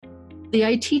The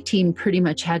IT team pretty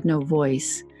much had no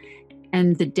voice.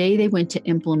 And the day they went to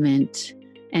implement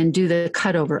and do the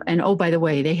cutover, and oh, by the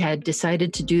way, they had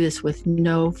decided to do this with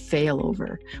no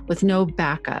failover, with no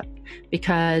backup,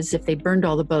 because if they burned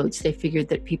all the boats, they figured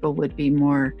that people would be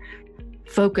more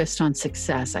focused on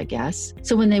success, I guess.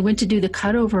 So when they went to do the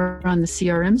cutover on the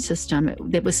CRM system,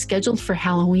 it was scheduled for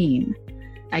Halloween.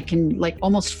 I can like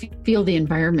almost feel the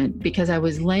environment because I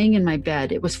was laying in my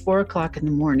bed. It was 4:00 in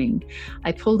the morning.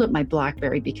 I pulled up my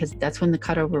BlackBerry because that's when the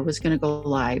cutover was going to go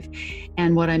live.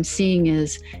 And what I'm seeing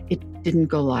is it didn't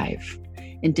go live.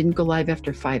 It didn't go live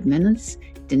after 5 minutes.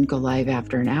 It didn't go live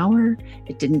after an hour.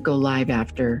 It didn't go live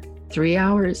after 3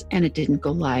 hours. And it didn't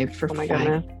go live for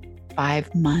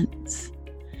five months.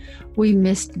 We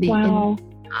missed the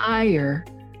entire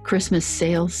Christmas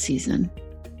sales season.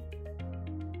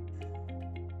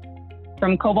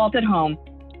 From Cobalt at Home,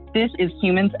 this is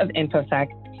Humans of InfoSec,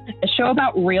 a show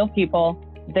about real people,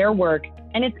 their work,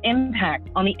 and its impact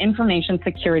on the information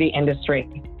security industry.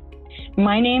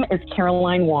 My name is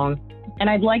Caroline Wong, and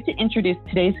I'd like to introduce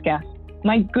today's guest,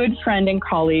 my good friend and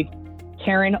colleague,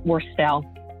 Karen Worstell.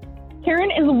 Karen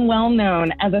is well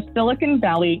known as a Silicon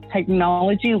Valley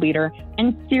technology leader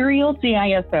and serial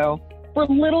CISO for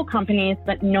little companies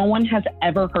that no one has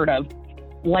ever heard of,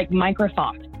 like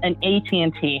Microsoft and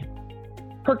AT&T.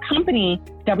 Her company,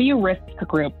 W Risk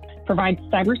Group, provides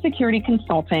cybersecurity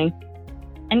consulting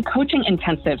and coaching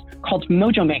intensives called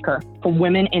Mojo Maker for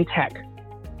women in tech.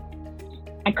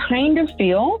 I kind of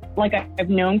feel like I've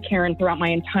known Karen throughout my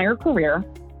entire career,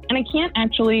 and I can't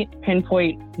actually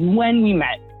pinpoint when we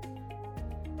met.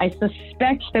 I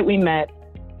suspect that we met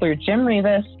through Jim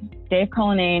Revis, Dave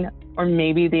Cullinane, or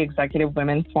maybe the Executive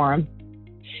Women's Forum.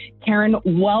 Karen,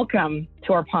 welcome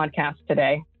to our podcast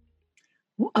today.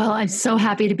 Well, I'm so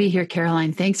happy to be here,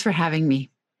 Caroline. Thanks for having me.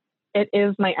 It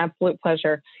is my absolute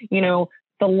pleasure. You know,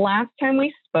 the last time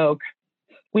we spoke,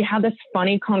 we had this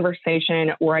funny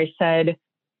conversation where I said,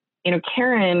 you know,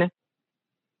 Karen,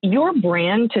 your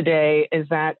brand today is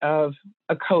that of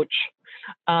a coach.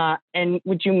 And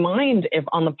would you mind if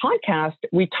on the podcast,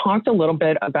 we talked a little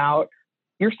bit about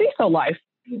your CISO life?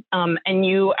 And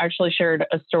you actually shared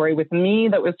a story with me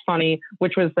that was funny,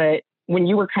 which was that when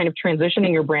you were kind of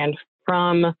transitioning your brand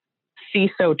from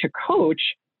CISO to coach,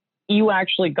 you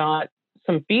actually got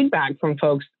some feedback from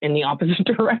folks in the opposite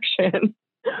direction.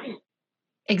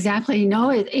 Exactly.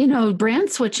 No,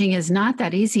 brand switching is not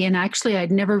that easy. And actually,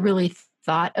 I'd never really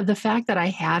thought of the fact that I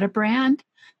had a brand.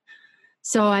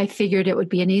 So I figured it would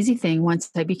be an easy thing. Once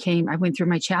I went through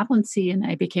my chaplaincy and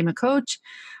I became a coach,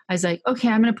 I was like, okay,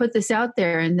 I'm going to put this out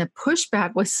there. And the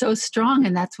pushback was so strong.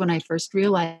 And that's when I first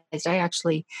realized I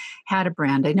actually had a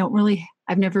brand.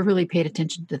 I've never really paid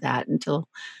attention to that until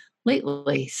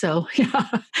lately. So yeah,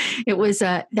 that was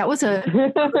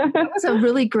a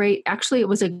really great, actually, it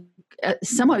was a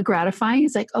somewhat gratifying.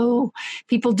 It's like, oh,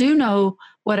 people do know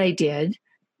what I did.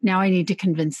 Now I need to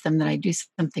convince them that I do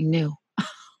something new.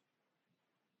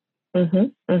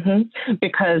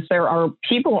 Because there are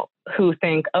people who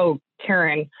think, oh,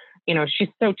 Karen, you know, she's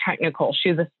so technical.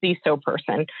 She's a CISO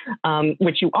person,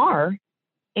 which you are,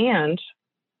 and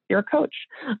you're a coach.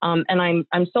 And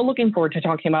I'm so looking forward to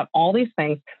talking about all these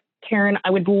things. Karen, I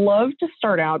would love to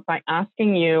start out by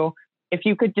asking you if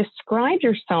you could describe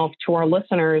yourself to our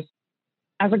listeners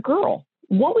as a girl.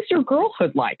 What was your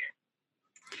girlhood like?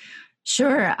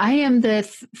 Sure. I am the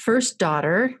first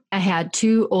daughter. I had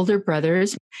two older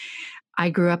brothers. I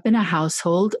grew up in a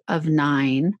household of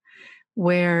 9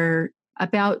 where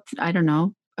about,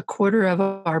 a quarter of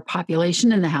our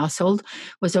population in the household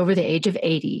was over the age of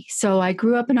 80. So I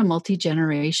grew up in a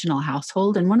multi-generational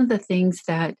household. And one of the things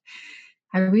that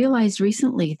I realized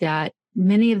recently that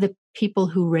many of the people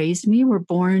who raised me were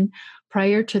born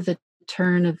prior to the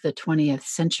turn of the 20th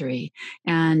century.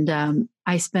 And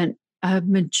I spent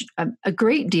a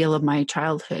great deal of my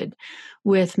childhood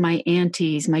with my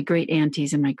aunties, my great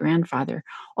aunties, and my grandfather,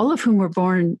 all of whom were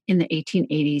born in the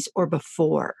 1880s or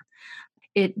before.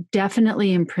 It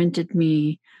definitely imprinted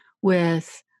me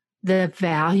with the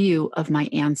value of my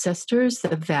ancestors,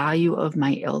 the value of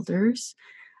my elders.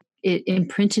 It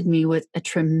imprinted me with a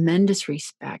tremendous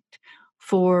respect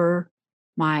for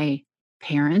my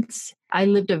parents. I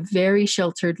lived a very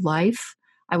sheltered life,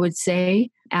 I would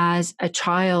say, as a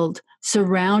child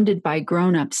surrounded by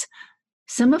grown-ups,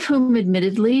 some of whom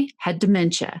admittedly had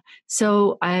dementia.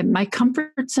 So my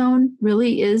comfort zone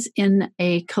really is in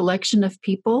a collection of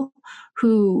people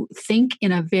who think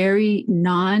in a very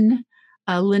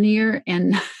a linear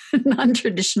and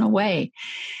non-traditional way.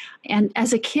 And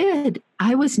as a kid,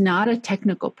 I was not a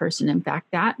technical person. In fact,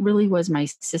 that really was my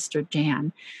sister,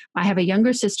 Jan. I have a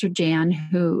younger sister, Jan,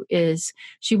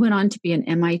 she went on to be an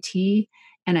MIT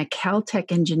and a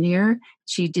Caltech engineer.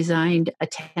 She designed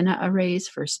antenna arrays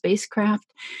for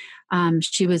spacecraft.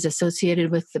 She was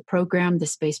associated with the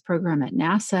space program at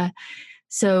NASA.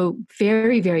 So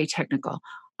very, very technical.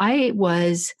 I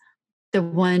was the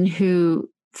one who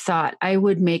thought I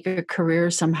would make a career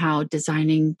somehow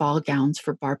designing ball gowns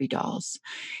for Barbie dolls,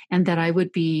 and that I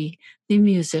would be the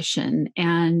musician.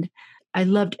 And I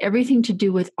loved everything to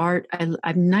do with art. I'm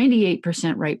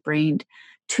 98% right-brained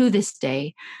to this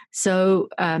day. So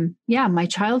my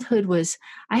childhood was,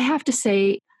 I have to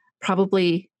say,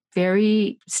 probably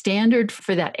very standard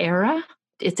for that era.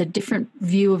 It's a different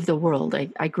view of the world.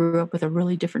 I grew up with a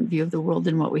really different view of the world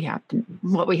than what we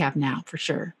have now, for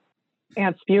sure.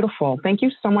 Yeah, it's beautiful. Thank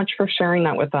you so much for sharing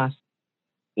that with us.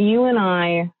 You and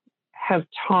I have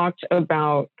talked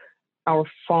about our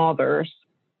fathers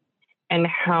and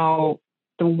how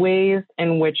the ways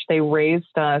in which they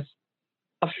raised us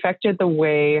affected the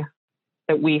way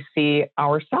that we see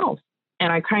ourselves.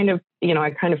 And I kind of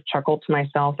chuckled to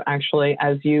myself, actually,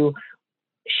 as you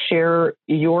share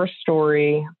your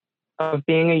story of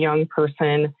being a young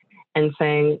person and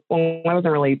saying, well, I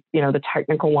wasn't really, the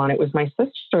technical one. It was my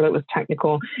sister that was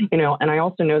technical, and I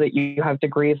also know that you have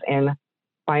degrees in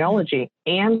biology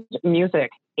and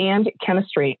music and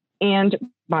chemistry and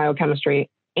biochemistry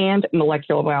and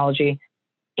molecular biology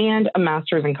and a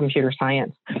master's in computer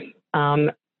science.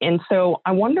 And so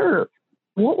I wonder,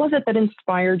 what was it that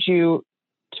inspired you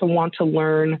to want to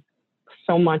learn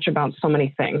so much about so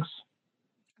many things?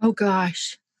 Oh,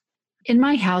 gosh. In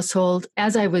my household,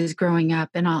 as I was growing up,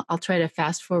 and I'll try to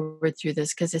fast forward through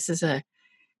this because this is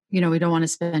we don't want to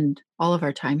spend all of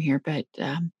our time here, but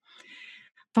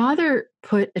Father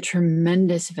put a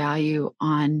tremendous value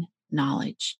on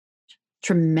knowledge,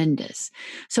 tremendous.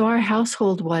 So our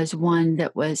household was one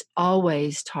that was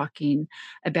always talking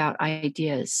about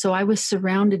ideas. So I was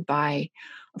surrounded by,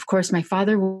 of course, my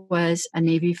father was a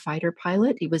Navy fighter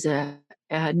pilot. He was a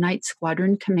night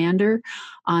squadron commander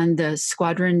on the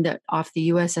squadron that off the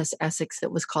USS Essex that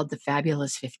was called the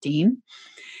Fabulous 15.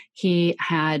 He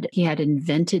had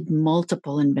invented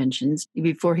multiple inventions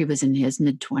before he was in his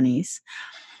mid-20s.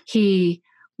 He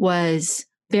was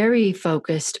very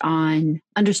focused on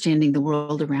understanding the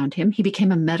world around him. He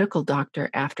became a medical doctor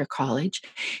after college.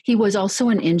 He was also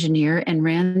an engineer and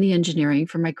ran the engineering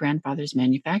for my grandfather's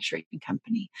manufacturing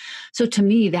company. So to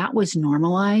me, that was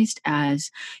normalized as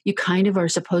you kind of are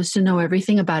supposed to know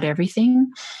everything about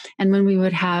everything. And when we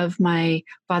would have my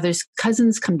father's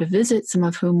cousins come to visit, some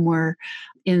of whom were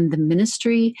in the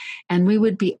ministry, and we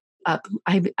would be up,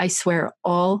 I swear,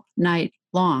 all night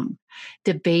long,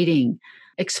 debating,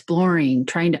 exploring,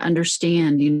 trying to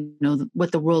understand,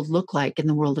 what the world looked like in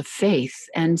the world of faith.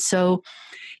 And so,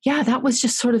 yeah, that was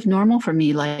just sort of normal for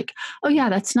me. Like, oh yeah,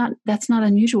 that's not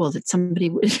unusual that somebody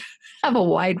would have a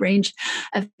wide range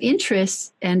of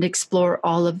interests and explore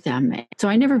all of them. So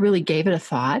I never really gave it a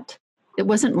thought. It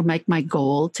wasn't like my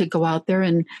goal to go out there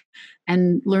and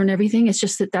learn everything. It's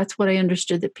just that that's what I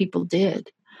understood that people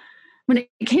did. When it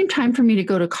came time for me to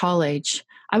go to college,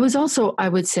 I was also, I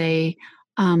would say,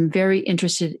 very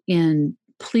interested in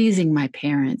pleasing my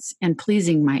parents and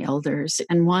pleasing my elders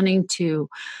and wanting to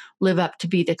live up to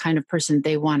be the kind of person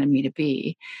they wanted me to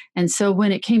be. And so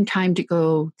when it came time to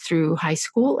go through high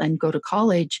school and go to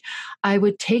college, I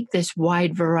would take this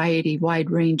wide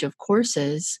range of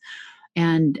courses.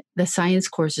 And the science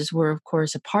courses were, of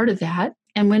course, a part of that.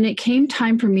 And when it came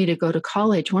time for me to go to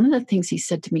college, one of the things he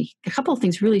said to me, a couple of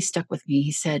things really stuck with me.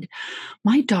 He said,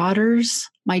 my daughters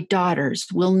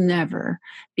will never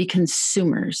be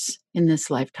consumers in this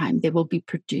lifetime. They will be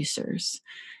producers.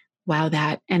 Wow,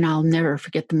 and I'll never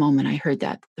forget the moment I heard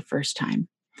that the first time.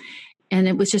 And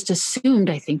it was just assumed,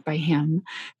 I think, by him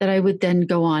that I would then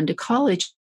go on to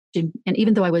college. And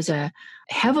even though I was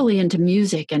heavily into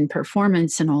music and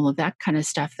performance and all of that kind of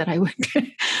stuff, that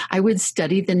I would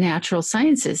study the natural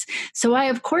sciences. So I,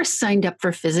 of course, signed up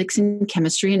for physics and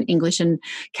chemistry and English and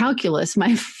calculus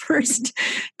my first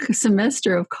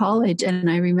semester of college.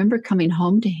 And I remember coming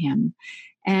home to him.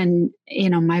 And,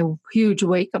 my huge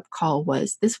wake-up call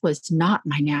was, this was not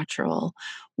my natural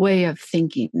way of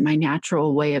thinking, my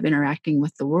natural way of interacting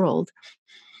with the world.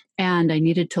 And I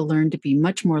needed to learn to be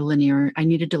much more linear. I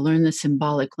needed to learn the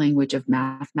symbolic language of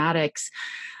mathematics.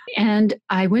 And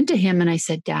I went to him and I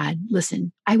said, Dad,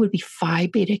 listen, I would be Phi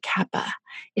Beta Kappa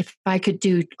if I could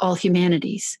do all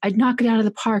humanities. I'd knock it out of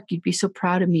the park. You'd be so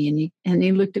proud of me. And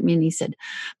he looked at me and he said,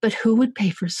 but who would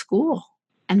pay for school?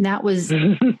 And that was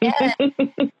that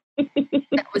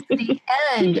was the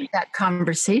end of that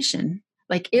conversation.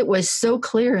 Like, it was so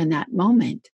clear in that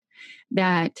moment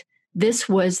that this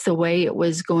was the way it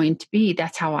was going to be.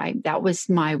 That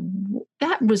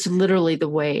was literally the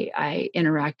way I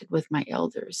interacted with my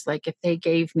elders. Like, if they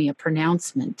gave me a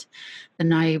pronouncement,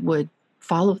 then I would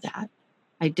follow that.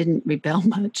 I didn't rebel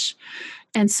much.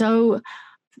 And so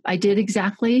I did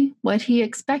exactly what he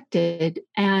expected.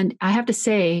 And I have to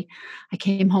say, I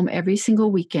came home every single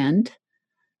weekend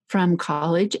from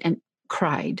college and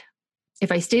cried.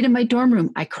 If I stayed in my dorm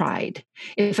room, I cried.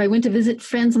 If I went to visit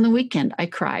friends on the weekend, I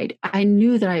cried. I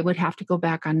knew that I would have to go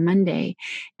back on Monday.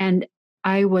 And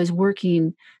I was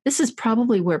working. This is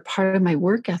probably where part of my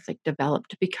work ethic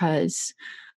developed, because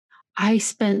I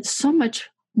spent so much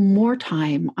more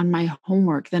time on my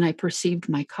homework than I perceived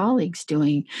my colleagues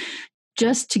doing,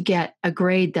 just to get a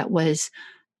grade that was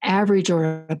average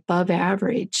or above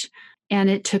average. And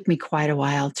it took me quite a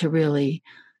while to really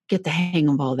get the hang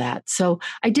of all that. So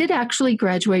I did actually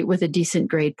graduate with a decent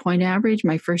grade point average.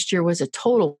 My first year was a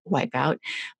total wipeout.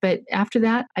 But after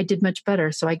that, I did much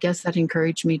better. So I guess that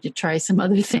encouraged me to try some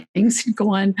other things and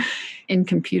go on in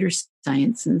computer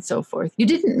science and so forth. You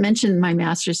didn't mention my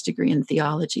master's degree in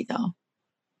theology, though.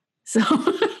 So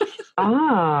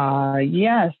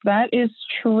Yes, that is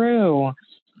true.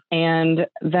 And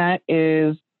that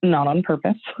is not on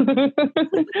purpose,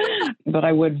 but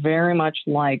I would very much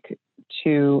like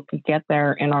to get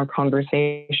there in our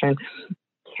conversation.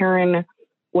 Karen,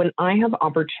 when I have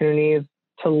opportunities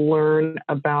to learn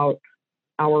about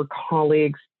our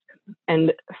colleagues,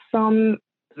 and some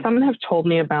have told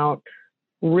me about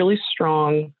really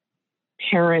strong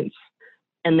parents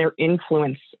and their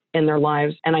influence in their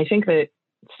lives. And I think that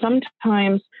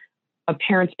sometimes a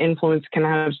parent's influence can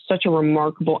have such a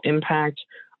remarkable impact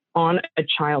on a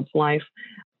child's life.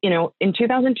 You know, in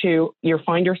 2002, you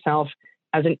find yourself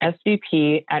as an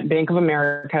SVP at Bank of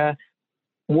America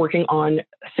working on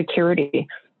security.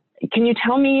 Can you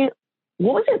tell me,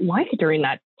 what was it like during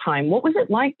that time? What was it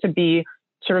like to be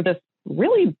sort of this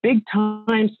really big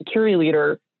time security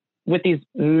leader with these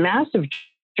massive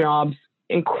jobs,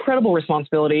 incredible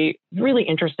responsibility, really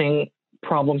interesting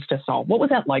problems to solve? What was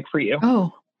that like for you?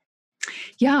 Oh,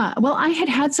 yeah. Well, I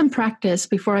had some practice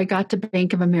before I got to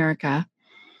Bank of America.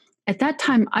 At that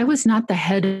time, I was not the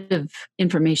head of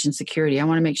information security. I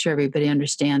want to make sure everybody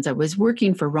understands. I was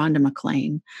working for Rhonda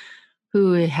McLean,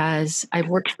 I've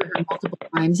worked for her multiple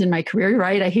times in my career,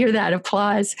 right? I hear that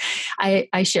applause.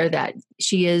 I share that.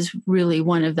 She is really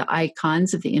one of the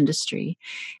icons of the industry.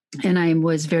 And I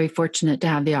was very fortunate to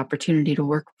have the opportunity to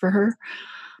work for her.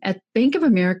 At Bank of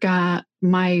America,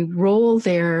 my role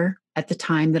there at the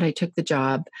time that I took the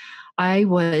job, I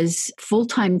was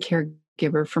full-time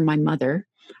caregiver for my mother.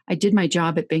 I did my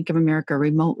job at Bank of America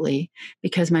remotely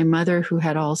because my mother, who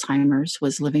had Alzheimer's,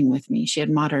 was living with me. She had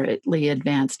moderately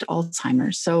advanced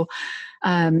Alzheimer's. So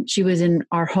she was in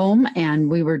our home and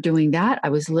we were doing that. I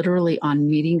was literally on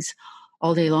meetings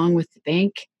all day long with the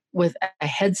bank with a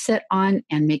headset on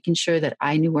and making sure that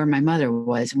I knew where my mother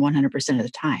was 100% of the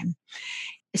time.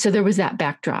 So there was that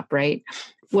backdrop, right?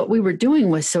 What we were doing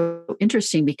was so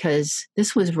interesting because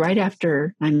this was right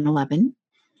after 9/11,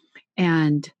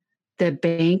 and the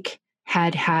bank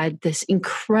had this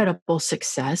incredible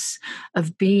success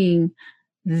of being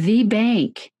the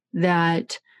bank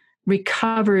that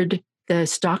recovered the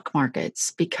stock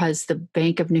markets, because the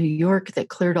Bank of New York that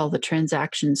cleared all the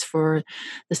transactions for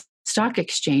the stock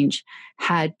exchange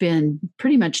had been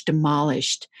pretty much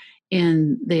demolished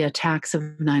in the attacks of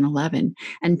 9/11.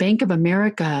 And Bank of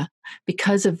America,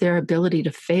 because of their ability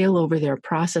to fail over their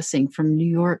processing from New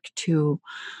York to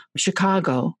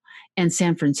Chicago and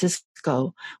San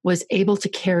Francisco, was able to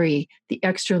carry the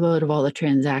extra load of all the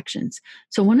transactions.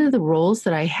 So one of the roles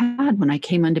that I had when I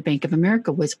came onto Bank of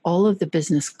America was all of the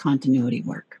business continuity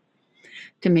work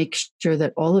to make sure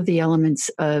that all of the elements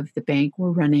of the bank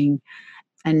were running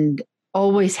and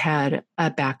always had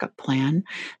a backup plan.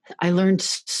 I learned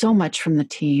so much from the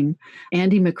team.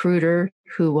 Andy McGruder,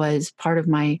 who was part of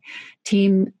my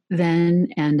team then,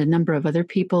 and a number of other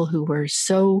people who were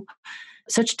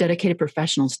such dedicated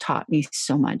professionals, taught me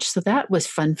so much. So that was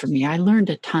fun for me. I learned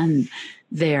a ton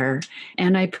there.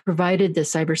 And I provided the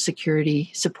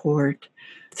cybersecurity support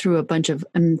through a bunch of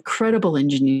incredible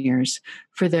engineers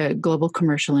for the Global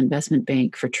Commercial Investment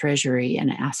Bank for Treasury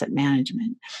and Asset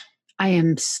Management. I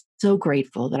am so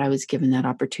grateful that I was given that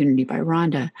opportunity by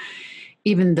Rhonda,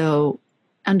 even though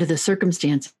under the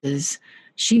circumstances,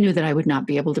 she knew that I would not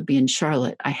be able to be in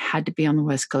Charlotte. I had to be on the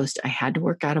West Coast. I had to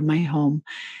work out of my home.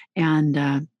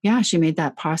 And she made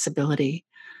that possibility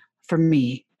for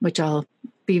me, which I'll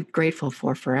be grateful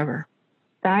for forever.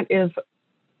 That is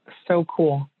so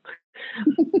cool.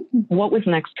 What was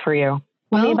next for you?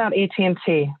 Tell me about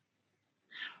AT&T.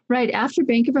 Right after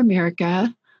Bank of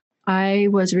America, I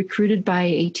was recruited by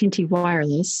AT&T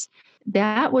Wireless.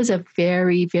 That was a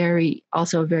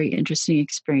also a very interesting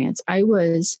experience. I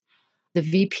was the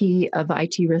VP of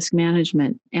IT Risk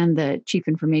Management and the Chief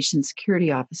Information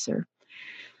Security Officer.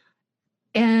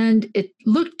 And it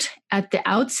looked at the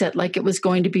outset like it was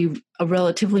going to be a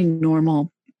relatively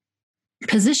normal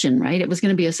position, right? It was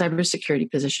going to be a cybersecurity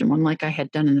position, one like I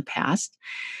had done in the past.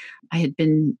 I had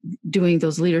been doing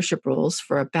those leadership roles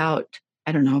for about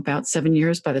 7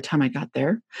 years by the time I got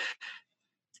there.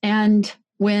 And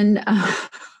when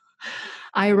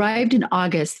I arrived in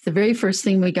August, the very first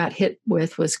thing we got hit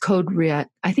with was Code Red.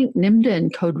 I think NIMDA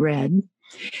and Code Red.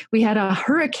 We had a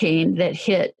hurricane that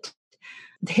hit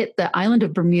the island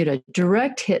of Bermuda,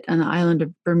 direct hit on the island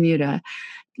of Bermuda,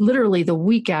 literally the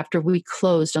week after we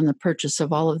closed on the purchase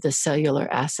of all of the cellular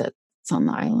assets on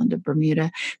the island of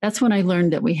Bermuda. That's when I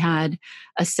learned that we had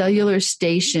a cellular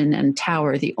station and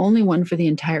tower, the only one for the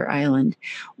entire island,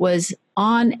 was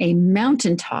on a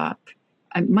mountaintop.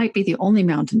 It might be the only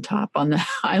mountaintop on the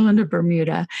island of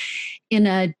Bermuda, in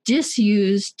a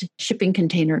disused shipping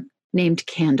container named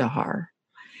Kandahar.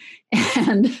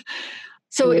 And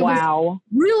so it was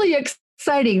really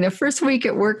exciting. The first week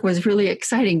at work was really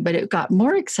exciting, but it got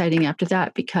more exciting after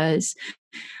that, because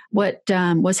what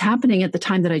was happening at the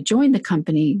time that I joined the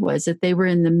company was that they were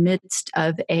in the midst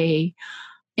of a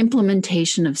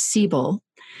implementation of Siebel,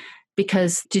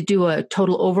 because to do a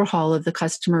total overhaul of the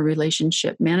customer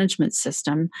relationship management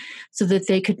system so that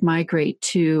they could migrate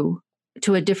to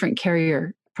a different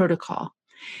carrier protocol.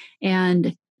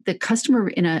 And the customer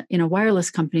in a wireless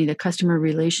company, the customer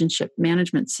relationship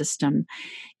management system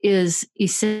is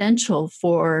essential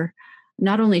for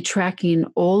not only tracking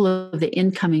all of the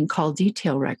incoming call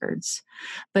detail records,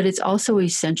 but it's also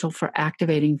essential for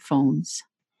activating phones.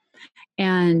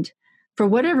 And for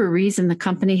whatever reason, the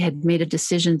company had made a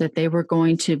decision that they were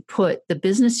going to put the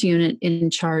business unit in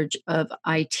charge of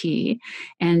IT,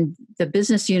 and the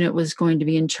business unit was going to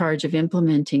be in charge of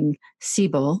implementing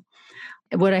Siebel.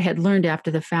 What I had learned after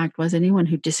the fact was anyone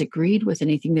who disagreed with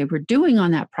anything they were doing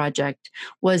on that project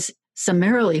was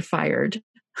summarily fired.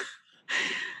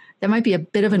 That might be a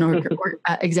bit of an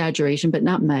exaggeration, but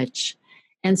not much.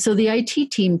 And so the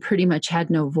IT team pretty much had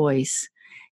no voice.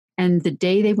 And the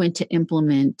day they went to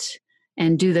implement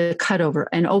and do the cutover,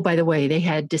 and oh, by the way, they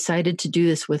had decided to do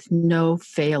this with no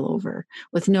failover,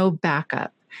 with no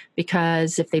backup,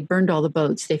 because if they burned all the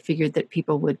boats, they figured that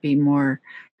people would be more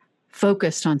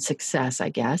focused on success, I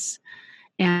guess.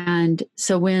 And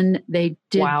so when they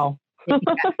did, no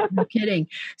kidding.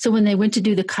 So when they went to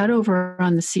do the cutover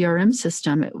on the CRM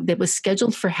system, it was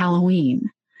scheduled for Halloween.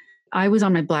 I was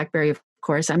on my BlackBerry, of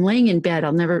course. I'm laying in bed.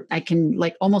 I can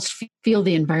like almost feel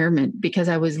the environment, because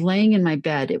I was laying in my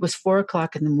bed. It was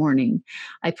 4:00 in the morning.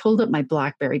 I pulled up my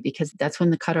BlackBerry because that's when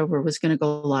the cutover was going to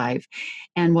go live.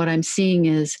 And what I'm seeing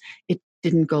is it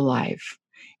didn't go live.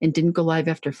 It didn't go live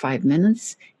after 5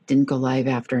 minutes. It didn't go live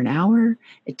after an hour.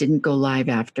 It didn't go live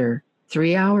after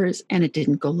 3 hours. And it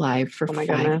didn't go live for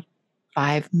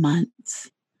 5 months.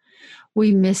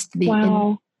 We missed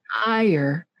the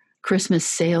entire Christmas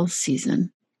sales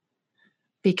season,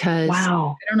 because I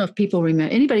don't know if people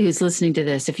remember, anybody who's listening to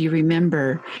this, if you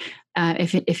remember,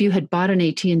 if you had bought an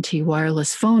AT&T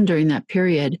wireless phone during that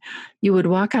period, you would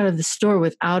walk out of the store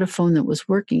without a phone that was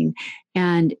working.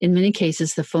 And in many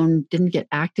cases, the phone didn't get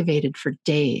activated for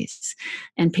days.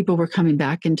 And people were coming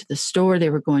back into the store. They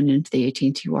were going into the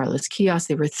AT&T wireless kiosk.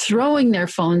 They were throwing their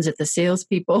phones at the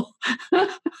salespeople.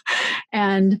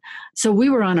 And so we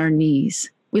were on our knees.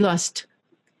 We lost,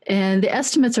 and the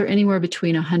estimates are anywhere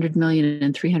between $100 million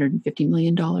and $350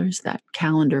 million that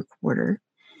calendar quarter.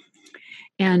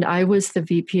 And I was the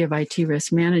VP of IT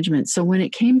Risk Management. So when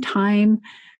it came time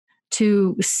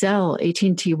to sell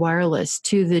AT&T Wireless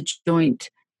to the joint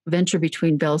venture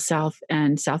between Bell South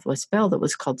and Southwest Bell that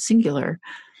was called Singular,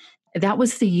 that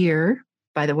was the year,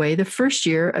 by the way, the first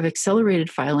year of accelerated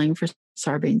filing for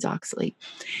Sarbanes-Oxley.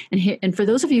 And for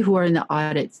those of you who are in the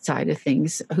audit side of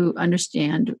things, who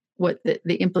understand what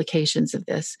the implications of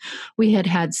this, we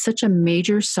had such a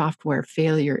major software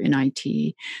failure in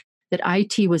IT that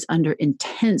IT was under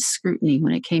intense scrutiny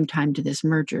when it came time to this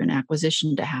merger and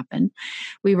acquisition to happen.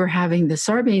 We were having the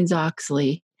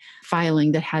Sarbanes-Oxley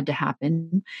filing that had to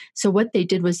happen. So what they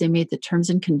did was they made the terms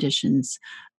and conditions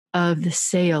of the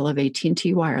sale of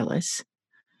AT&T Wireless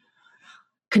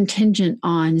contingent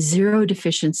on zero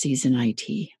deficiencies in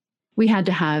IT. We had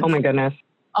to have... Oh my goodness.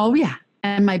 Oh yeah.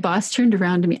 And my boss turned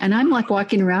around to me, and I'm like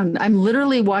walking around. I'm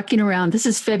literally walking around. This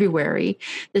is February.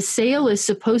 The sale is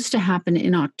supposed to happen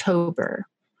in October.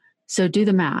 So do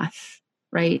the math,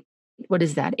 right? What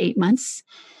is that, 8 months?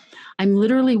 I'm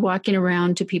literally walking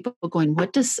around to people going,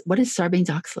 what is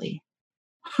Sarbanes-Oxley?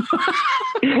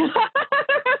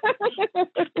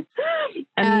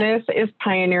 And this is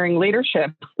pioneering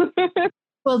leadership.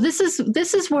 Well, this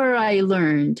is where I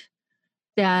learned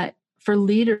that for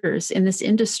leaders in this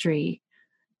industry,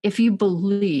 if you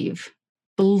believe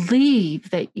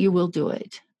that you will do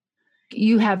it,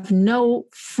 you have no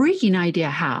freaking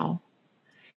idea how.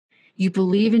 You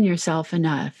believe in yourself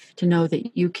enough to know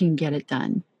that you can get it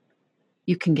done.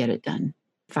 You can get it done.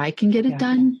 If I can get it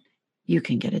done, you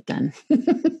can get it done.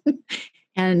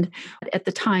 And at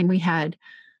the time, we had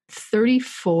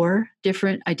 34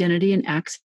 different identity and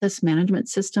access management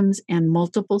systems and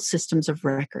multiple systems of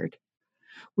record.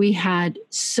 We had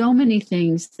so many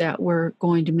things that were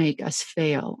going to make us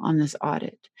fail on this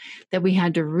audit that we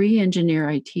had to re-engineer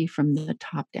IT from the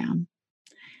top down.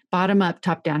 Bottom up,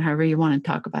 top down, however you want to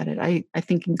talk about it. I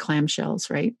think in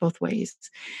clamshells, right? Both ways.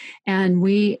 And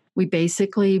we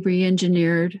basically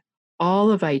re-engineered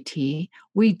all of IT.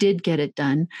 We did get it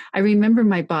done. I remember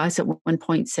my boss at one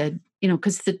point said,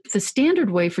 because the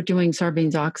standard way for doing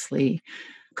Sarbanes-Oxley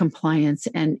compliance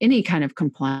and any kind of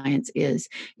compliance is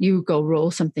you go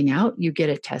roll something out, you get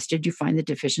it tested, you find the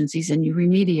deficiencies and you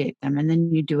remediate them, and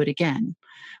then you do it again,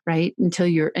 right? Until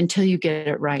you get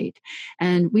it right.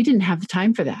 And we didn't have the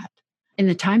time for that. In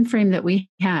the time frame that we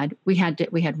had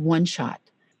one shot.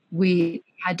 We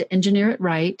had to engineer it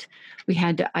right. We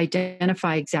had to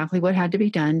identify exactly what had to be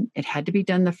done. It had to be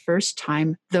done the first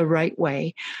time the right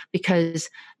way, because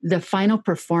the final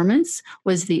performance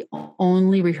was the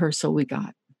only rehearsal we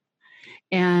got.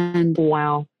 And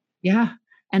wow. Yeah.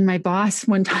 And my boss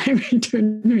one time turned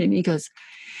to me and he goes,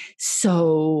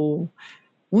 so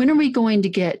when are we going to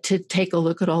get to take a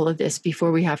look at all of this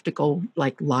before we have to go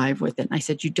like live with it? And I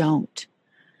said, you don't.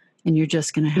 And you're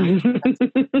just going to have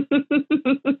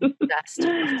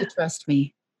to trust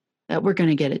me that we're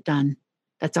going to get it done.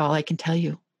 That's all I can tell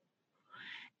you.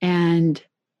 And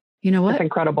you know what? It's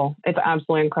incredible. It's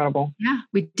absolutely incredible. Yeah,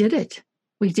 we did it.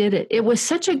 We did it. It was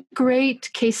such a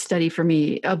great case study for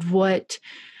me of what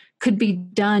could be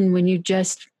done when you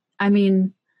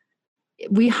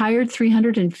we hired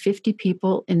 350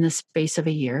 people in the space of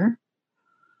a year.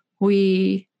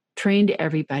 We trained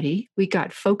everybody. We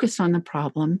got focused on the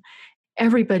problem.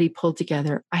 Everybody pulled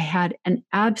together. I had an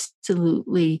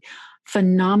absolutely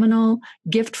phenomenal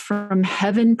gift from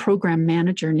heaven program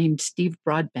manager named Steve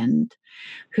Broadbent,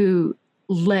 who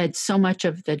led so much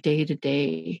of the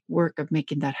day-to-day work of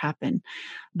making that happen.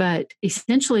 But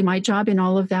essentially, my job in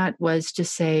all of that was to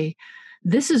say,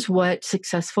 this is what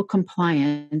successful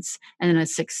compliance and a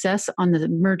success on the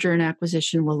merger and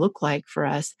acquisition will look like for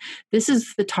us. This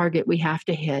is the target we have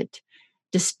to hit.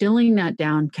 Distilling that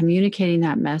down, communicating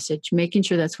that message, making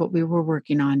sure that's what we were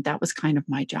working on. That was kind of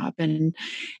my job. And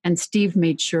Steve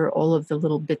made sure all of the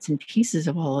little bits and pieces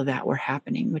of all of that were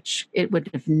happening, which it would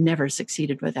have never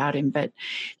succeeded without him. But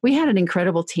we had an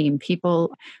incredible team,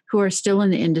 people who are still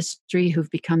in the industry, who've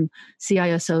become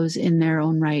CISOs in their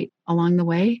own right along the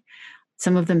way.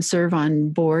 Some of them serve on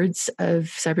boards of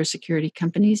cybersecurity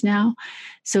companies now.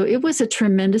 So it was a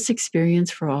tremendous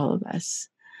experience for all of us.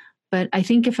 But I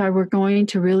think if I were going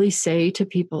to really say to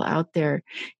people out there,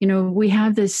 we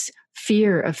have this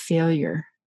fear of failure,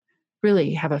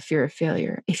 really have a fear of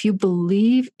failure. If you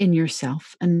believe in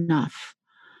yourself enough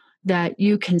that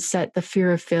you can set the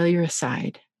fear of failure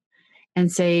aside and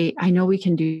say, I know we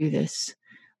can do this.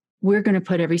 We're going to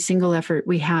put every single effort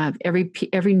we have, every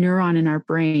neuron in our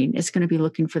brain is going to be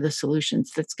looking for the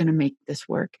solutions that's going to make this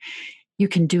work. You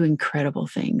can do incredible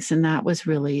things. And that was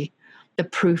really the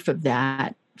proof of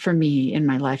that for me in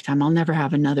my lifetime. I'll never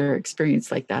have another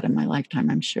experience like that in my lifetime,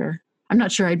 I'm sure. I'm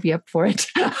not sure I'd be up for it.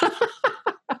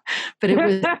 But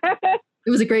it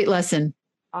was a great lesson.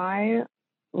 I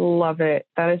love it.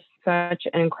 That is such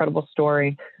an incredible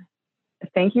story.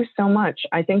 Thank you so much.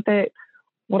 I think that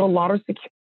what a lot of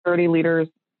security leaders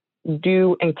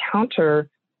do encounter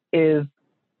is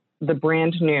the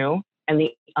brand new and the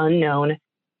unknown.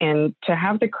 And to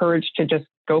have the courage to just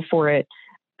go for it,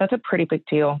 that's a pretty big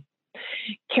deal.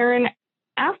 Karen,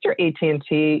 after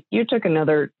AT&T, you took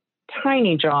another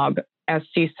tiny job as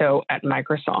CISO at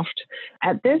Microsoft.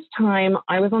 At this time,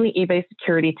 I was on the eBay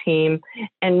security team,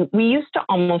 and we used to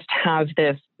almost have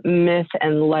this myth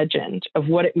and legend of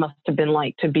what it must have been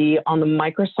like to be on the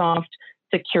Microsoft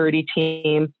security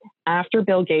team after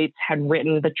Bill Gates had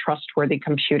written the trustworthy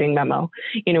computing memo.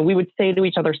 We would say to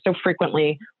each other so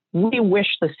frequently, we wish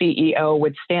the CEO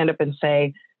would stand up and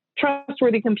say,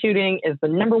 trustworthy computing is the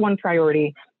number one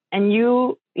priority. And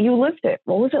you lived it.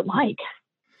 What was it like?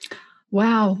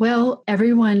 Wow. Well,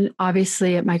 everyone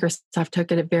obviously at Microsoft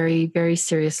took it very, very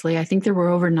seriously. I think there were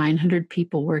over 900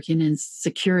 people working in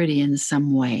security in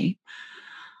some way.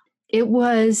 It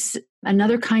was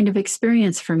another kind of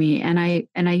experience for me. And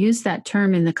I use that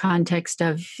term in the context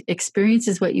of experience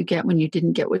is what you get when you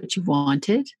didn't get what you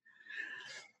wanted.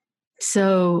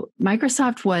 So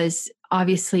Microsoft was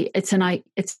obviously, I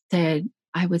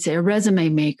would say a resume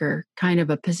maker kind of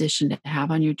a position to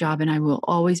have on your job. And I will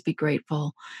always be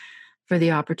grateful for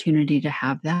the opportunity to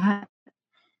have that.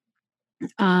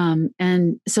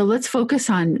 And so let's focus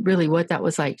on really what that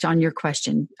was like, on your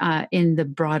question, in the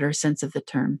broader sense of the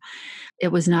term. It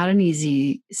was not an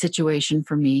easy situation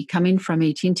for me coming from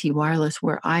AT&T Wireless,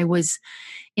 where I was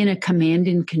in a command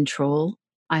and control,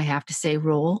 I have to say,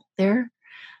 role there.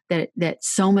 That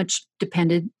so much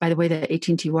depended, by the way, the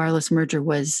AT&T Wireless merger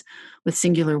was with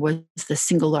Singular was the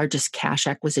single largest cash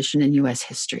acquisition in U.S.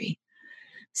 history.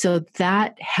 So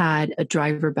that had a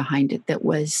driver behind it that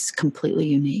was completely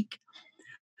unique.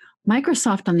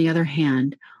 Microsoft, on the other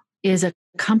hand, is a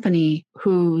company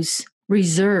whose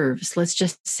reserves, let's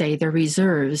just say their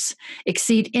reserves,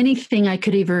 exceed anything I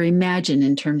could ever imagine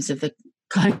in terms of the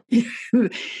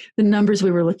numbers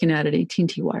we were looking at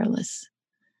AT&T Wireless.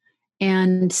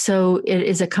 And so it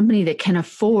is a company that can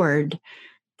afford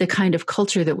the kind of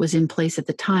culture that was in place at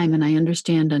the time. And I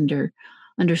understand under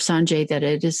Sanjay that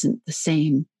it isn't the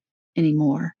same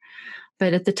anymore.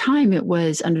 But at the time, it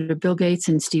was under Bill Gates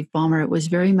and Steve Ballmer, it was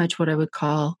very much what I would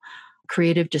call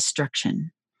creative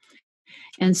destruction.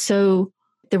 And so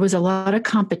there was a lot of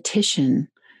competition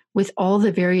with all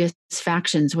the various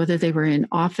factions, whether they were in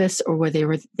Office or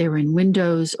whether they were in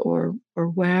Windows or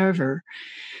wherever,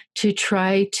 to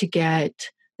try to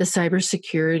get the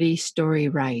cybersecurity story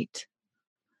right.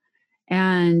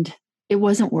 And it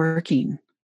wasn't working.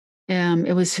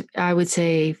 It was, I would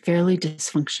say, fairly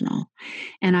dysfunctional.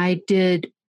 And I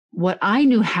did what I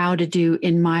knew how to do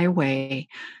in my way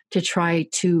to try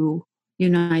to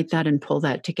unite that and pull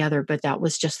that together, but that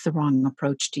was just the wrong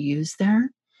approach to use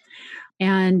there.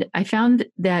 And I found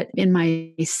that in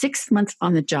my 6th month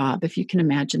on the job, if you can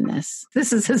imagine this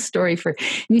is a story for,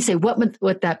 and you say, what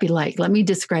would that be like? Let me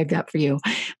describe that for you.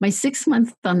 My 6th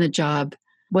month on the job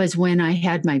was when I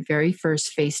had my very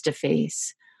first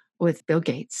face-to-face with Bill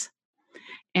Gates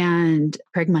and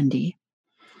Craig Mundy.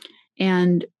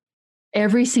 And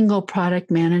every single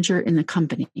product manager in the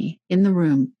company, in the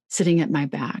room, sitting at my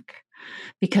back.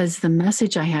 Because the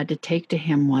message I had to take to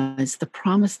him was the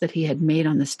promise that he had made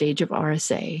on the stage of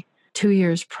RSA 2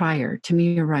 years prior to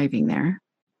me arriving there.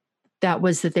 That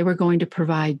was that they were going to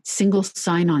provide single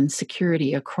sign-on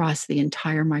security across the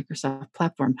entire Microsoft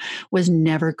platform was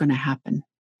never going to happen.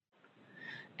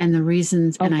 And the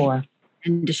reasons,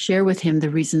 and to share with him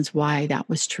the reasons why that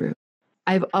was true.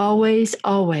 I've always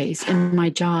in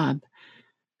my job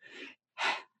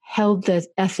held the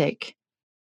ethic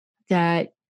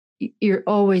that you're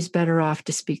always better off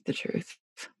to speak the truth.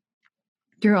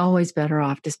 You're always better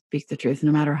off to speak the truth,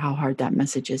 no matter how hard that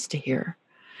message is to hear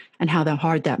and how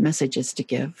hard that message is to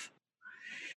give.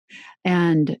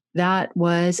 And that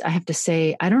was, I have to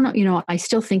say, I don't know, I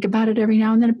still think about it every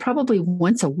now and then. Probably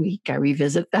once a week I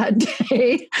revisit that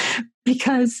day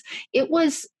because it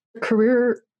was a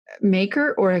career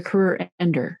maker or a career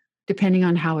ender, depending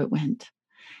on how it went.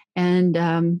 And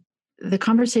the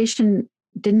conversation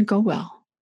didn't go well.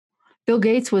 Bill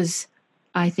Gates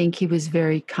I think he was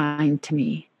very kind to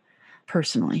me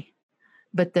personally,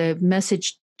 but the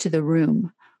message to the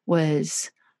room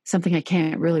was something I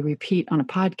can't really repeat on a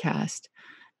podcast.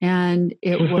 And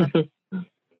it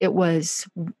was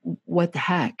what the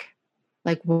heck?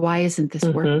 Like, why isn't this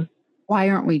working? Why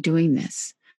aren't we doing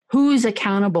this? Who's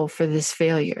accountable for this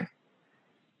failure?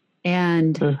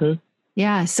 And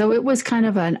yeah, so it was kind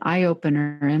of an eye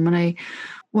opener. And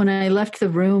when I left the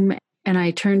room and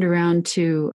I turned around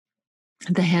to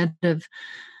the head of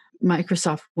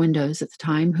Microsoft Windows at the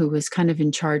time, who was kind of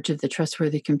in charge of the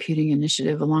Trustworthy Computing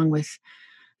Initiative, along with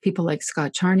people like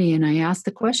Scott Charney. And I asked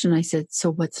the question, I said,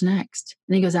 so what's next?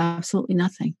 And he goes, absolutely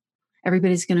nothing.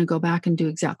 Everybody's going to go back and do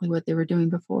exactly what they were doing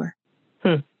before.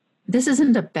 This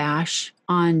isn't a bash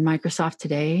on Microsoft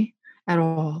today at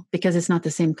all, because it's not the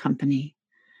same company,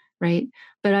 right?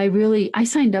 But I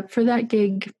signed up for that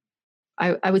gig.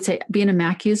 I would say, being a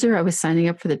Mac user, I was signing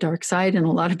up for the dark side, and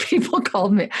a lot of people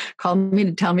called me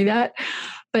to tell me that.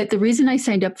 But the reason I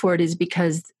signed up for it is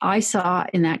because I saw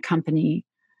in that company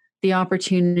the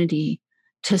opportunity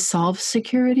to solve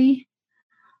security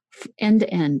end to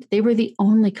end. They were the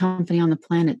only company on the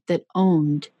planet that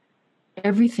owned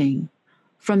everything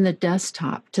from the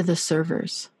desktop to the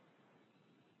servers.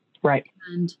 Right.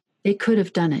 And they could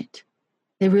have done it.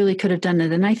 They really could have done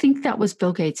it. And I think that was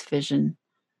Bill Gates' vision.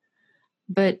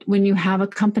 But when you have a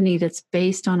company that's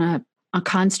based on a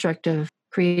construct of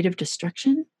creative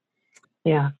destruction,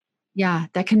 yeah,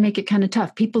 that can make it kind of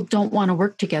tough. People don't want to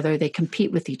work together. They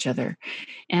compete with each other.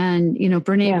 And,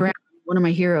 Brene Brown, one of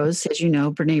my heroes, as you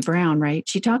know, Brene Brown, right?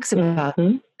 She talks about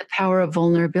the power of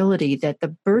vulnerability, that the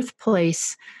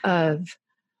birthplace of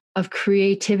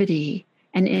creativity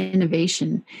and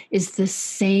innovation is the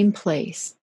same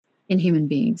place in human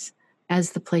beings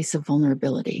as the place of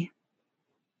vulnerability.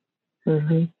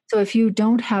 So if you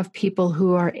don't have people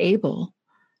who are able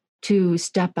to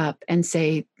step up and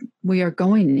say, we are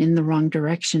going in the wrong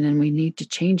direction and we need to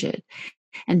change it,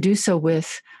 and do so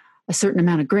with a certain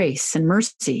amount of grace and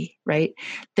mercy, right?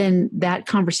 Then that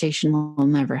conversation will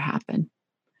never happen.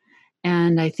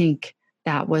 And I think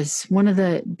that was one of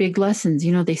the big lessons.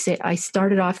 They say, I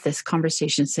started off this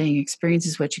conversation saying experience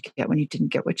is what you get when you didn't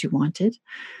get what you wanted.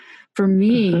 For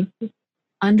me,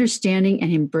 understanding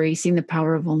and embracing the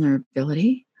power of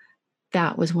vulnerability,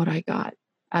 that was what I got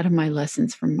out of my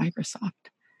lessons from Microsoft.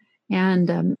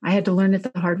 And I had to learn it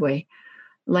the hard way.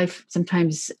 Life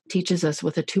sometimes teaches us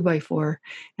with a 2x4.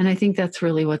 And I think that's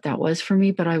really what that was for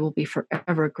me. But I will be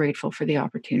forever grateful for the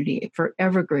opportunity,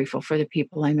 forever grateful for the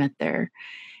people I met there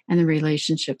and the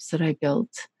relationships that I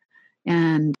built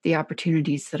and the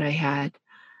opportunities that I had.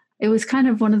 It was kind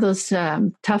of one of those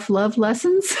tough love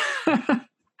lessons.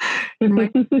 And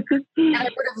I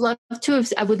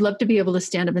would love to be able to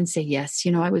stand up and say, yes,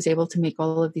 I was able to make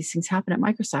all of these things happen at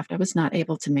Microsoft. I was not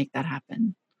able to make that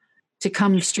happen. To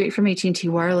come straight from AT&T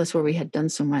Wireless, where we had done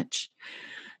so much,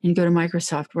 and go to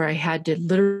Microsoft, where I had to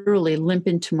literally limp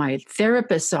into my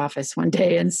therapist's office one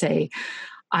day and say,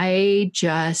 I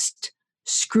just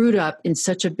screwed up in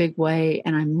such a big way,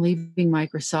 and I'm leaving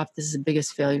Microsoft. This is the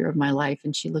biggest failure of my life.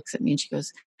 And she looks at me and she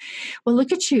goes, well,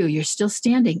 look at you. You're still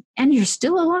standing and you're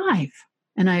still alive.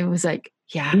 And I was like,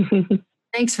 yeah,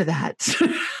 thanks for that.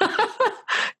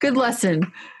 Good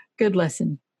lesson. Good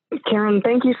lesson. Karen,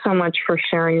 thank you so much for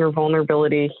sharing your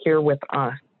vulnerability here with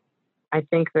us. I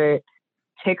think that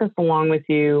take us along with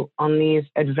you on these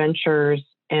adventures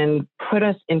and put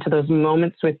us into those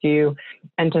moments with you,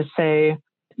 and to say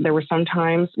there were some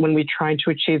times when we tried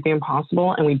to achieve the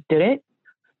impossible and we did it.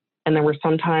 And there were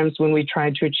some times when we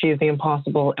tried to achieve the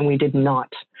impossible and we did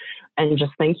not. And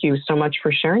just thank you so much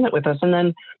for sharing that with us. And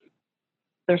then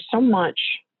there's so much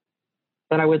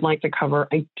that I would like to cover.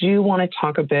 I do want to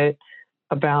talk a bit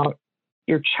about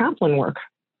your chaplain work,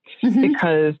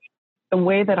 because the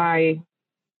way that I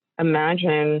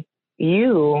imagine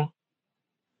you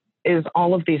is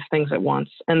all of these things at once.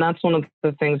 And that's one of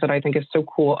the things that I think is so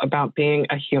cool about being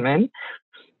a human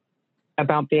in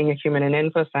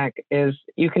InfoSec, is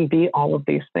you can be all of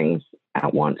these things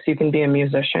at once. You can be a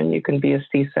musician, you can be a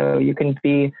CISO, you can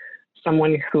be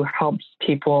someone who helps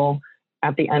people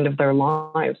at the end of their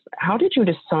lives. How did you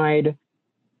decide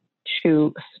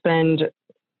to spend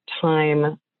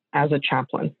time as a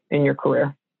chaplain in your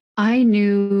career? I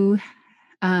knew,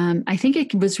 I think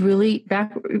it was really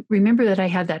back, remember that I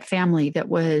had that family that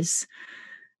was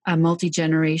a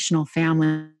multi-generational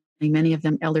family, many of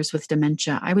them elders with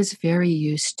dementia. I was very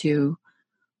used to,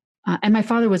 and my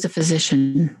father was a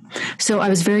physician. So I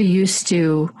was very used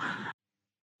to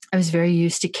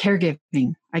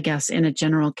caregiving, I guess, in a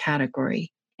general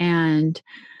category, and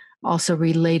also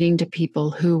relating to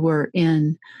people who were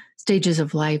in stages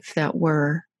of life that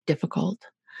were difficult.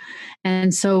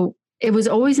 And so it was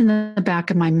always in the back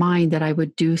of my mind that I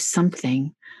would do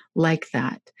something like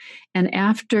that. And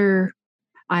after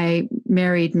I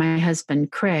married my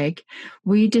husband, Craig,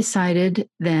 we decided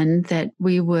then that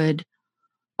we would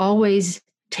always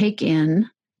take in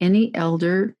any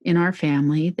elder in our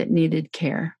family that needed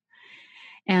care,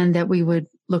 and that we would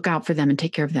look out for them and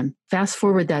take care of them. Fast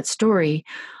forward that story,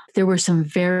 there were some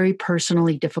very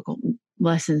personally difficult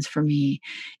lessons for me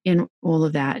in all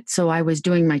of that. So I was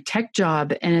doing my tech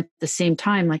job, and at the same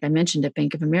time, like I mentioned at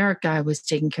Bank of America, I was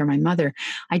taking care of my mother.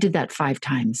 I did that 5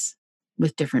 times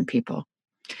with different people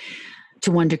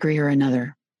to one degree or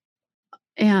another.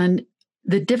 And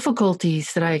the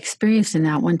difficulties that I experienced in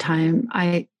that one time,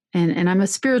 and I'm a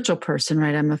spiritual person,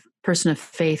 right? I'm a person of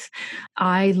faith.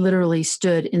 I literally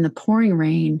stood in the pouring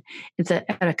rain at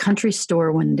a country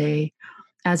store one day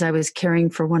as I was caring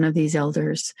for one of these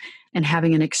elders and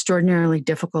having an extraordinarily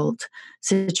difficult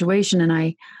situation.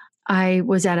 And I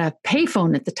was at a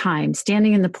payphone at the time,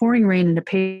 standing in the pouring rain in a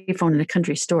payphone in a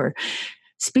country store,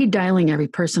 speed dialing every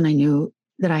person I knew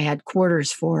that I had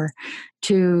quarters for,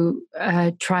 to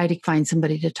try to find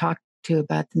somebody to talk to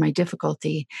about my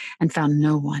difficulty and found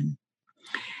no one.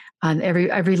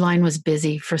 Every line was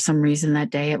busy for some reason that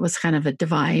day. It was kind of a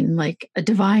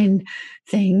divine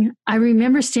thing. I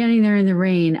remember standing there in the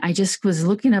rain. I just was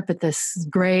looking up at this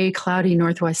gray, cloudy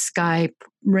northwest sky,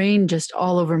 rain just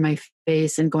all over my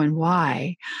face, and going,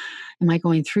 why am I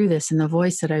going through this? And the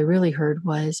voice that I really heard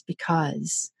was,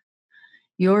 because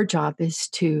your job is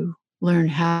to learn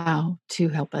how to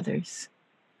help others.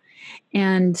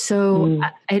 And so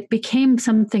it became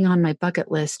something on my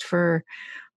bucket list for,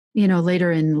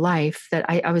 later in life, that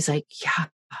I was like, yeah,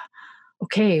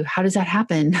 okay, how does that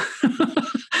happen?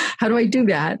 How do I do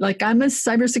that? Like, I'm a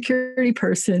cybersecurity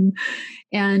person.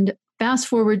 And fast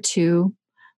forward to,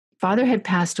 father had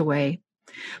passed away.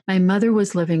 My mother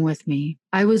was living with me.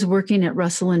 I was working at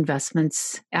Worstell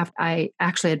Investments after I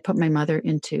actually had put my mother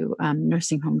into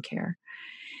nursing home care.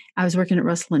 I was working at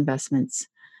Worstell Investments.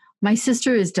 My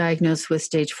sister is diagnosed with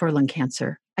stage 4 lung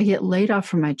cancer. I get laid off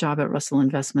from my job at Worstell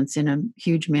Investments in a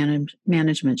huge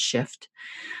management shift.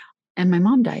 And my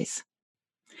mom dies.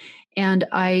 And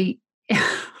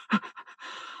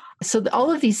so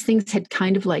all of these things had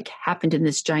kind of like happened in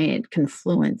this giant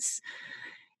confluence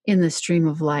in the stream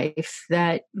of life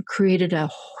that created a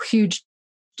huge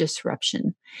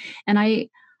disruption. And I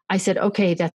said,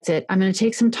 okay, that's it. I'm going to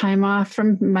take some time off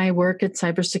from my work at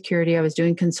cybersecurity. I was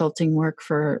doing consulting work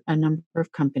for a number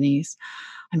of companies.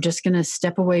 I'm just going to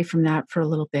step away from that for a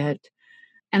little bit,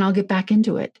 and I'll get back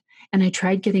into it. And I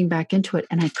tried getting back into it,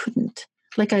 and I couldn't.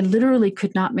 Like, I literally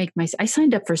could not I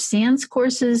signed up for SANS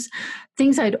courses,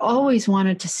 things I'd always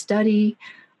wanted to study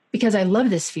because I love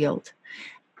this field,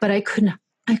 but I could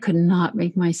not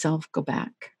make myself go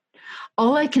back.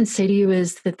 All I can say to you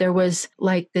is that there was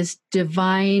like this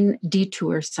divine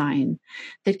detour sign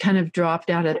that kind of dropped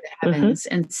out of the heavens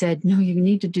and said, no, you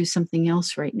need to do something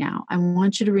else right now. I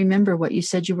want you to remember what you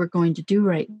said you were going to do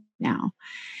right now.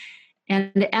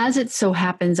 And as it so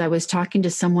happens, I was talking to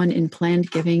someone in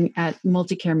planned giving at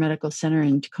Multicare Medical Center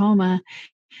in Tacoma.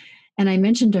 And I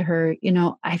mentioned to her,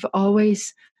 I've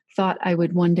always thought I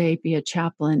would one day be a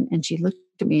chaplain. And she looked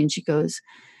at me and she goes,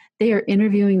 they are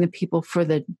interviewing the people for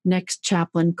the next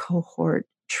chaplain cohort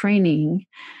training.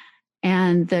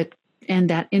 And that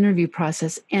interview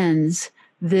process ends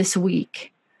this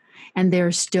week. And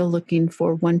they're still looking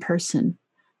for one person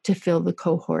to fill the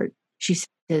cohort. She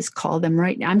says, call them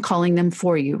right now. I'm calling them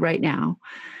for you right now.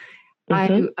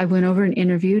 I went over and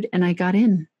interviewed, and I got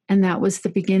in. And that was the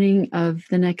beginning of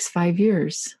the next 5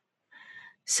 years.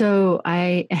 So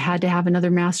I had to have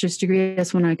another master's degree.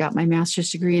 That's when I got my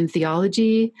master's degree in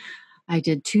theology. I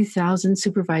did 2,000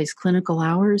 supervised clinical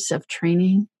hours of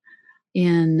training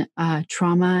in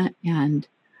trauma and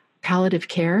palliative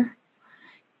care.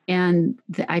 And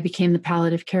I became the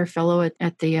palliative care fellow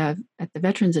at the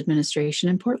Veterans Administration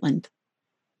in Portland.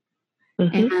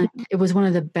 And it was one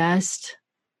of the best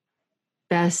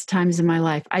times in my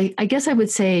life. I guess I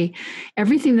would say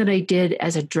everything that I did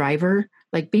as a driver,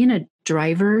 like being a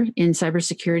driver in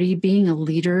cybersecurity, being a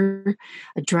leader,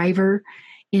 a driver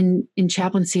in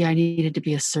chaplaincy, I needed to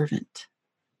be a servant.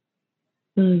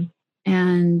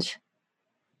 And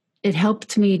it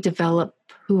helped me develop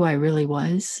who I really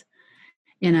was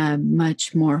in a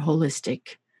much more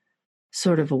holistic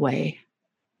sort of a way.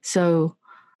 So,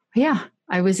 yeah,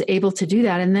 I was able to do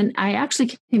that. And then I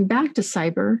actually came back to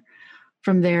cyber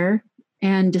from there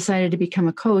and decided to become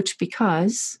a coach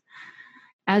because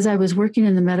as I was working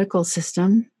in the medical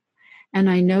system and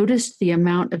I noticed the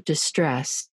amount of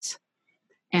distress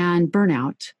and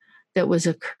burnout that was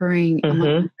occurring among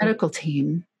the medical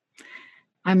team,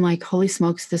 I'm like, holy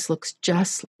smokes, this looks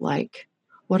just like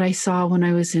what I saw when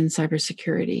I was in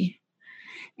cybersecurity.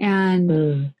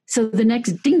 And so the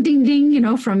next ding, ding,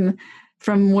 ding,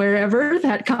 from wherever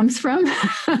that comes from,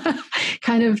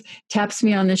 kind of taps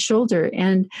me on the shoulder.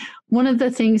 And one of the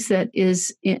things that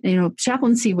is,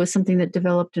 chaplaincy was something that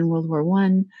developed in World War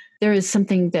I. There is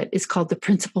something that is called the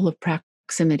principle of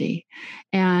proximity.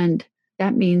 And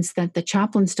that means that the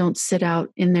chaplains don't sit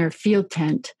out in their field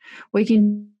tent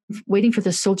waiting for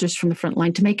the soldiers from the front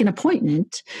line to make an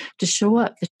appointment to show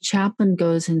up. The chaplain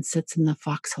goes and sits in the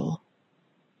foxhole.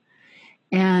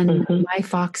 And my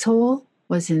foxhole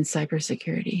was in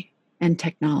cybersecurity and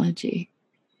technology.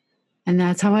 And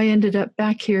that's how I ended up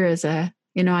back here as I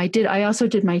also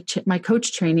did my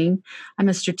coach training. I'm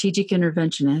a strategic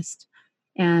interventionist,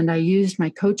 and I used my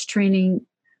coach training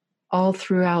all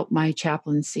throughout my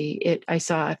chaplaincy. I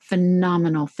saw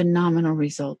phenomenal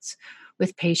results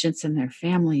with patients and their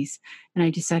families. And I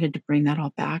decided to bring that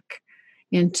all back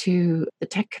into the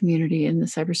tech community and the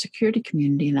cybersecurity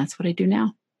community. And that's what I do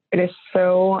now. It is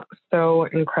so, so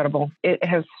incredible. It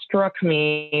has struck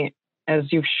me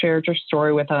as you've shared your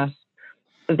story with us,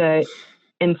 that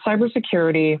in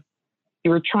cybersecurity,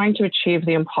 you were trying to achieve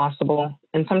the impossible,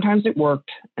 and sometimes it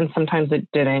worked, and sometimes it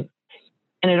didn't.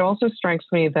 And it also strikes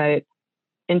me that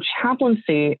in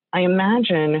chaplaincy, I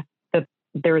imagine that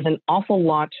there is an awful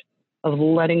lot of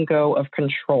letting go of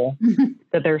control,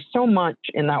 that there's so much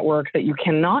in that work that you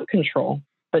cannot control,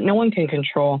 but no one can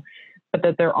control, but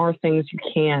that there are things you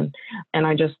can. And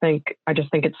I just think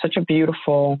it's such a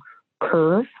beautiful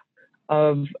curve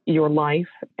of your life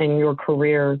and your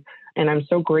career. And I'm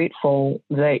so grateful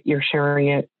that you're sharing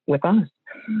it with us.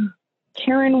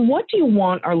 Karen, what do you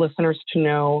want our listeners to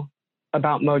know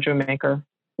about Mojo Maker?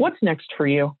 What's next for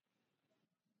you?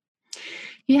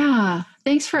 Yeah,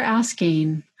 thanks for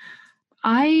asking.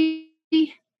 I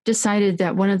decided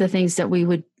that one of the things that we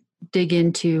would dig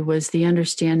into was the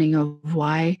understanding of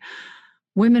why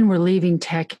women were leaving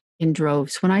tech in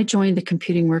droves. When I joined the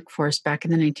computing workforce back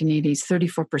in the 1980s,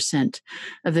 34%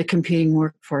 of the computing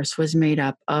workforce was made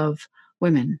up of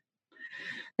women.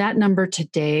 That number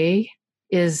today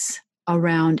is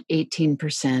around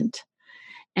 18%.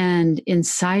 And in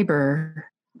cyber,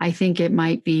 I think it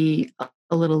might be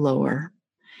a little lower.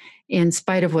 In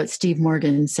spite of what Steve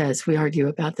Morgan says, we argue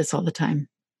about this all the time.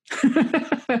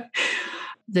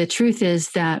 The truth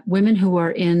is that women who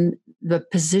are in the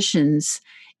positions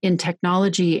in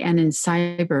technology and in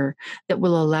cyber that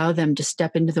will allow them to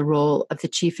step into the role of the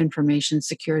Chief Information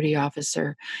Security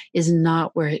Officer is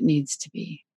not where it needs to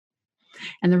be.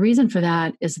 And the reason for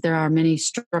that is there are many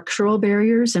structural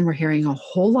barriers, and we're hearing a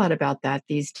whole lot about that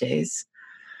these days.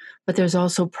 But there's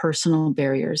also personal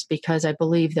barriers, because I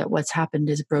believe that what's happened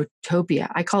is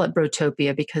brotopia. I call it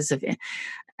brotopia because of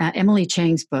Emily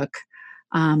Chang's book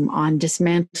on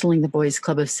dismantling the boys'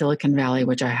 club of Silicon Valley,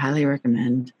 which I highly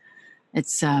recommend.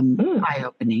 It's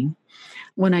eye-opening.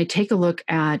 When I take a look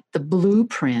at the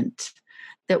blueprint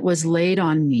that was laid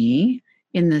on me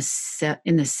in the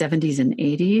 70s and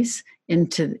 80s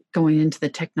going into the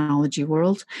technology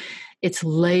world, it's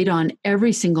laid on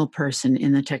every single person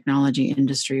in the technology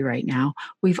industry right now.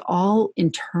 We've all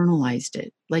internalized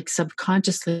it, like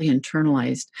subconsciously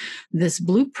internalized this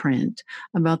blueprint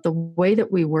about the way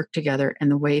that we work together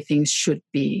and the way things should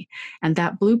be. And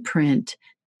that blueprint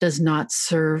does not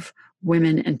serve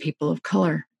women and people of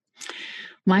color.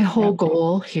 My whole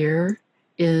goal here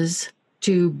is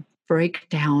to break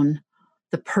down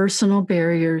the personal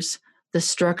barriers, the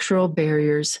structural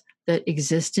barriers that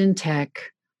exist in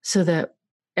tech so that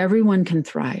everyone can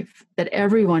thrive, that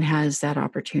everyone has that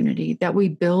opportunity, that we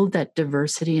build that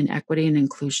diversity and equity and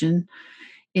inclusion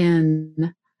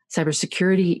in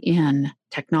cybersecurity, in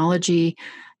technology,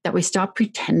 that we stop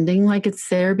pretending like it's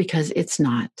there because it's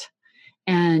not.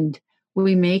 And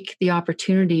we make the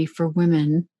opportunity for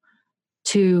women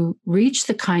to reach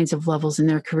the kinds of levels in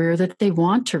their career that they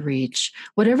want to reach,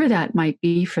 whatever that might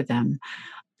be for them,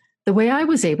 the way I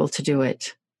was able to do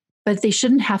it. But they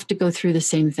shouldn't have to go through the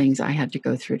same things I had to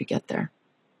go through to get there.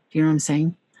 Do you know what I'm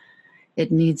saying?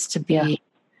 It needs to be,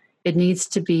 It needs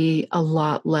to be a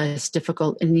lot less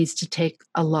difficult. It needs to take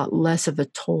a lot less of a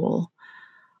toll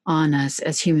on us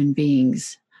as human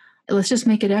beings. Let's just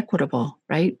make it equitable,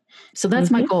 right? So that's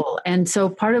my goal. And so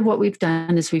part of what we've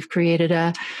done is we've created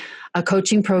a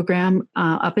coaching program.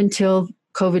 Up until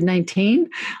COVID-19,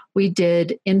 we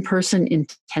did in-person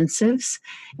intensives,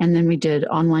 and then we did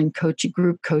online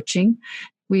group coaching.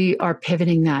 We are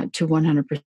pivoting that to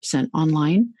 100%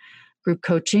 online group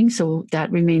coaching. So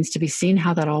that remains to be seen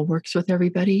how that all works with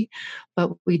everybody.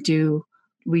 But we do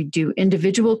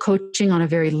individual coaching on a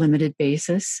very limited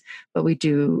basis, but we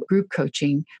do group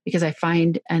coaching because I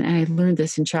find, and I learned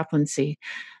this in chaplaincy,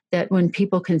 that when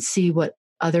people can see what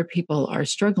other people are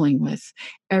struggling with,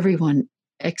 everyone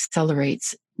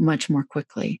accelerates much more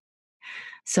quickly.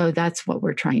 So that's what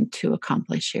we're trying to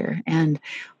accomplish here. And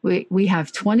we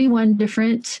have 21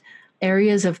 different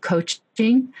areas of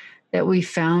coaching that we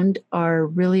found are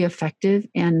really effective,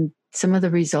 and some of the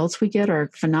results we get are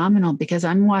phenomenal because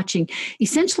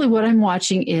essentially what I'm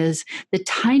watching is the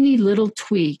tiny little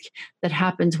tweak that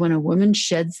happens when a woman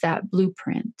sheds that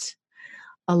blueprint,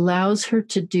 allows her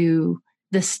to do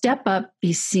the step up,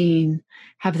 be seen,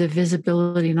 have the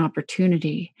visibility and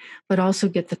opportunity, but also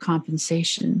get the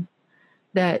compensation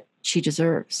that she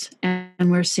deserves.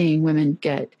 And we're seeing women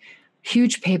get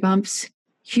huge pay bumps,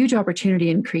 huge opportunity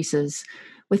increases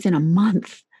within a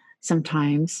month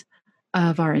sometimes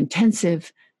of our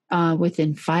intensive,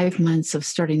 within 5 months of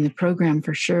starting the program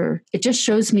for sure. It just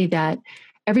shows me that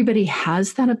everybody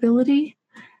has that ability.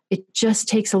 It just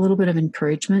takes a little bit of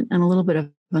encouragement and a little bit of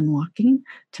unlocking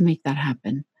to make that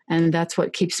happen. And that's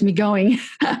what keeps me going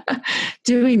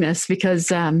doing this because,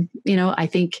 I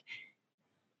think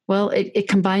Well, it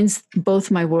combines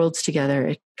both my worlds together.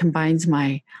 It combines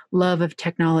my love of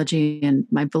technology and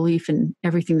my belief in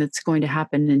everything that's going to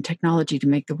happen in technology to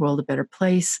make the world a better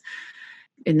place,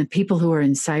 in the people who are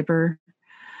in cyber,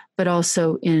 but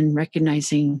also in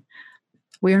recognizing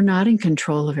we are not in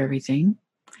control of everything,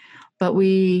 but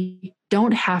we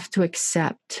don't have to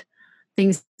accept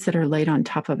things that are laid on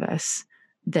top of us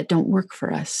that don't work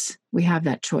for us. We have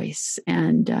that choice,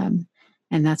 and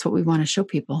that's what we want to show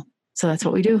people. So that's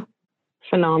what we do.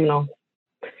 Phenomenal.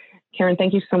 Karen,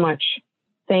 thank you so much.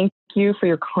 Thank you for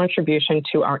your contribution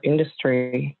to our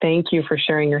industry. Thank you for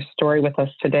sharing your story with us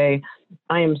today.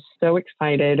 I am so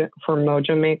excited for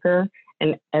Mojo Maker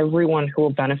and everyone who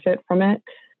will benefit from it.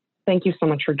 Thank you so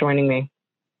much for joining me.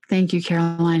 Thank you,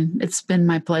 Caroline. It's been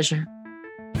my pleasure.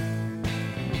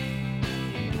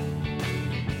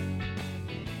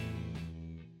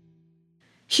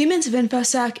 Humans of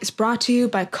InfoSec is brought to you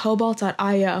by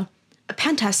Cobalt.io, a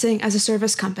pen testing as a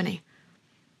service company.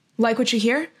 Like what you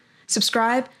hear?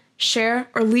 Subscribe, share,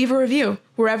 or leave a review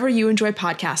wherever you enjoy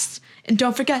podcasts. And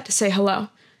don't forget to say hello.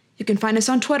 You can find us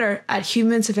on Twitter at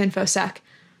Humans of InfoSec.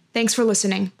 Thanks for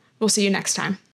listening. We'll see you next time.